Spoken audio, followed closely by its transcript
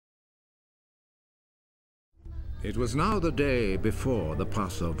It was now the day before the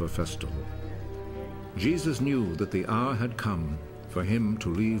Passover festival. Jesus knew that the hour had come for him to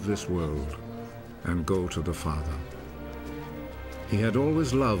leave this world and go to the Father. He had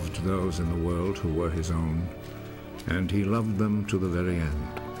always loved those in the world who were his own, and he loved them to the very end.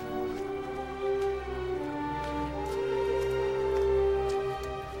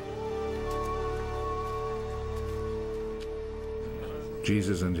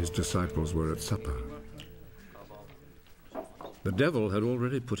 Jesus and his disciples were at supper. The devil had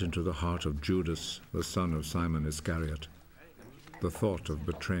already put into the heart of Judas, the son of Simon Iscariot, the thought of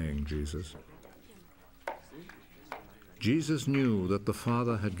betraying Jesus. Jesus knew that the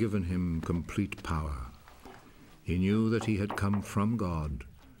Father had given him complete power. He knew that he had come from God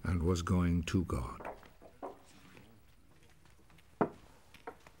and was going to God.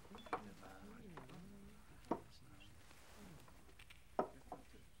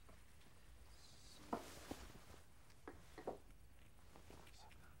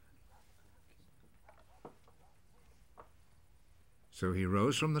 So he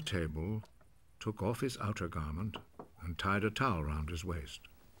rose from the table, took off his outer garment, and tied a towel round his waist.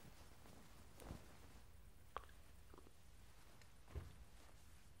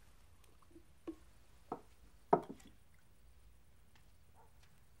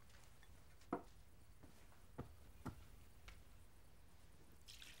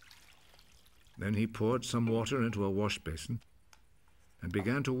 Then he poured some water into a wash basin and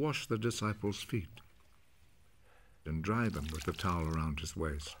began to wash the disciples' feet and dry them with the towel around his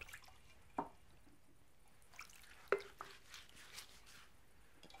waist.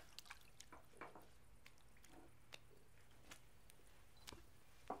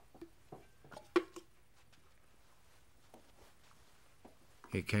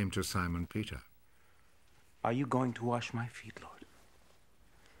 He came to Simon Peter. Are you going to wash my feet, Lord?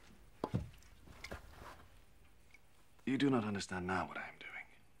 You do not understand now what I am doing,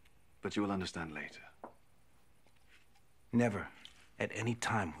 but you will understand later. Never, at any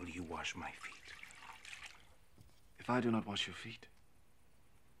time, will you wash my feet. If I do not wash your feet,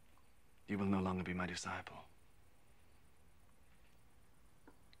 you will no longer be my disciple.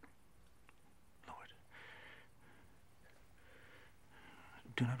 Lord,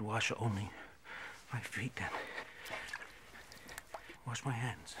 do not wash only my feet, then. Wash my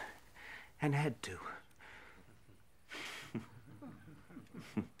hands and head, too.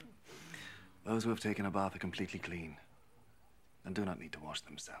 Those who have taken a bath are completely clean and do not need to wash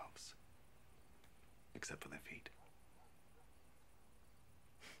themselves, except for their feet.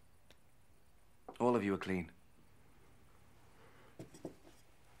 All of you are clean.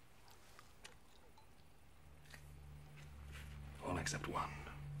 All except one.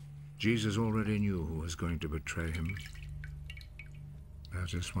 Jesus already knew who was going to betray him.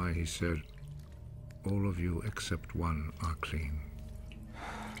 That is why he said, "All of you except one are clean."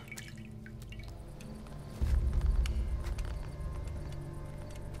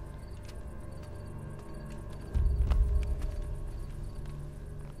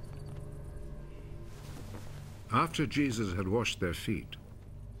 After Jesus had washed their feet,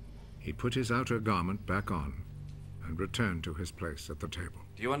 he put his outer garment back on and returned to his place at the table.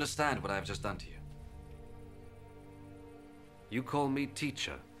 Do you understand what I have just done to you? You call me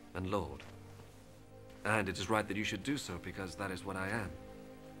teacher and Lord. And it is right that you should do so, because that is what I am.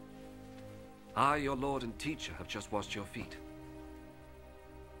 I, your Lord and teacher, have just washed your feet.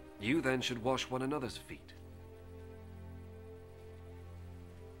 You then should wash one another's feet.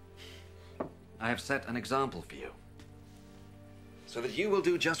 I have set an example for you, so that you will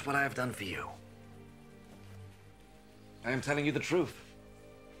do just what I have done for you. I am telling you the truth.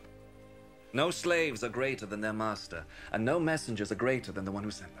 No slaves are greater than their master, and no messengers are greater than the one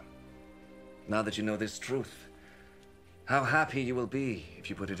who sent them. Now that you know this truth, how happy you will be if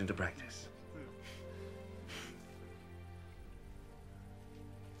you put it into practice.